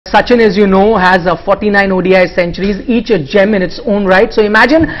Sachin, as you know, has 49 ODI centuries, each a gem in its own right. So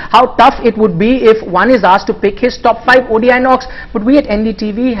imagine how tough it would be if one is asked to pick his top 5 ODI knocks. But we at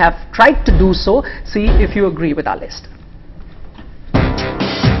NDTV have tried to do so. See if you agree with our list.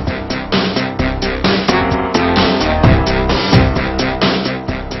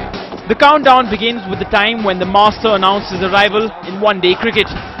 The countdown begins with the time when the master announced his arrival in one-day cricket.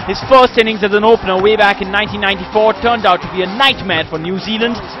 His first innings as an opener way back in 1994 turned out to be a nightmare for New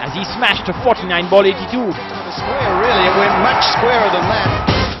Zealand as he smashed a 49-ball 82. Square, really, it went much squarer than that.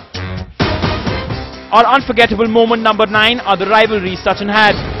 Our unforgettable moment number 9 are the rivalries Sachin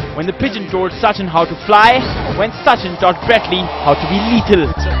had, when the pigeon told Sachin how to fly, or when Sachin taught Bretley how to be lethal.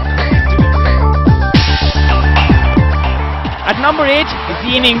 At number 8 is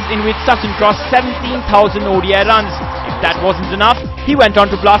the innings in which Sachin crossed 17,000 ODI runs. If that wasn't enough, he went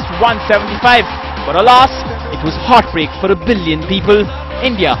on to blast 175. But alas, it was heartbreak for a billion people.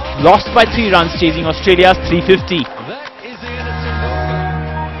 India lost by 3 runs chasing Australia's 350.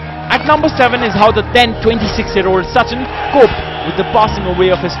 At number 7 is how the then 26-year-old Sachin coped with the passing away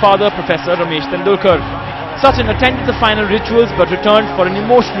of his father, Professor Ramesh Tendulkar. Sachin attended the final rituals but returned for an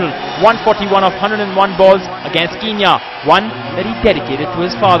emotional 141 of 101 balls against Kenya, one that he dedicated to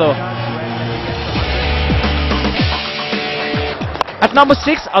his father. At number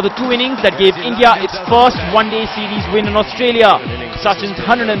 6 are the 2 innings that gave India its first one-day series win in Australia. Sachin's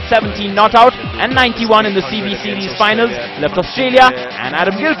 117 not out and 91 in the CB series finals left Australia and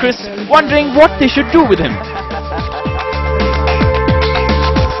Adam Gilchrist wondering what they should do with him.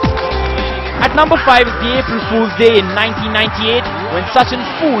 At number 5 is the April Fool's Day in 1998 when Sachin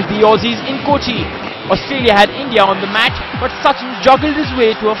fooled the Aussies in Kochi. Australia had India on the mat, but Sachin juggled his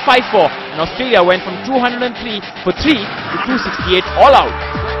way to a 5-4 and Australia went from 203 for 3 to 268 all out.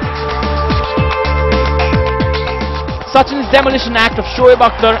 Sachin's demolition act of Shoaib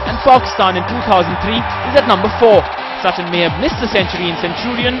Akhtar and Pakistan in 2003 is at number 4. Sachin may have missed the century in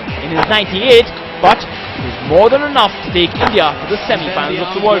Centurion in his 98, but it is more than enough to take India to the semi-finals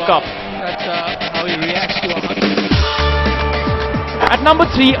of the World Cup. That's how he reacts to it. At number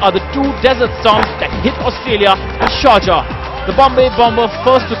 3 are the 2 desert storms that hit Australia in Sharjah. The Bombay Bomber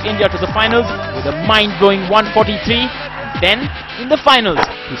first took India to the finals with a mind-blowing 143. Then, in the finals,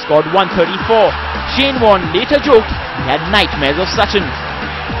 he scored 134. Shane Warne later joked he had nightmares of Sachin.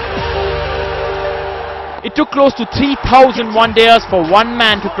 It took close to 3,000 one-dayers for one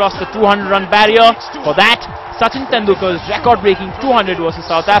man to cross the 200-run barrier. For that, Sachin Tendulkar's record-breaking 200 versus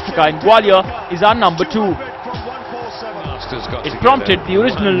South Africa in Gwalior is our number 2. It prompted the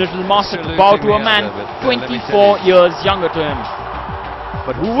original Little Master to bow to a man 24 years younger to him.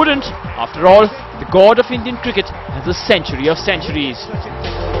 But who wouldn't? After all, the god of Indian cricket has a century of centuries.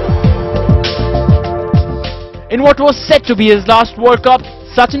 In what was said to be his last World Cup,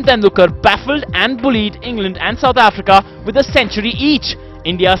 Sachin Tendulkar baffled and bullied England and South Africa with a century each.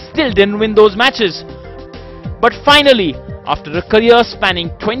 India still didn't win those matches. But finally, after a career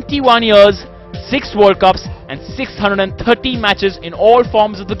spanning 21 years, 6 World Cups and 630 matches in all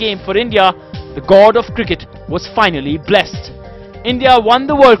forms of the game for India, the god of cricket was finally blessed. India won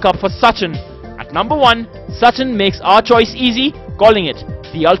the World Cup for Sachin. At number 1, Sachin makes our choice easy, calling it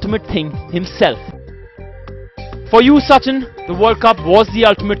the ultimate thing himself. For you, Sachin, the World Cup was the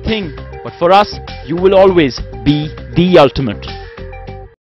ultimate thing, but for us, you will always be the ultimate.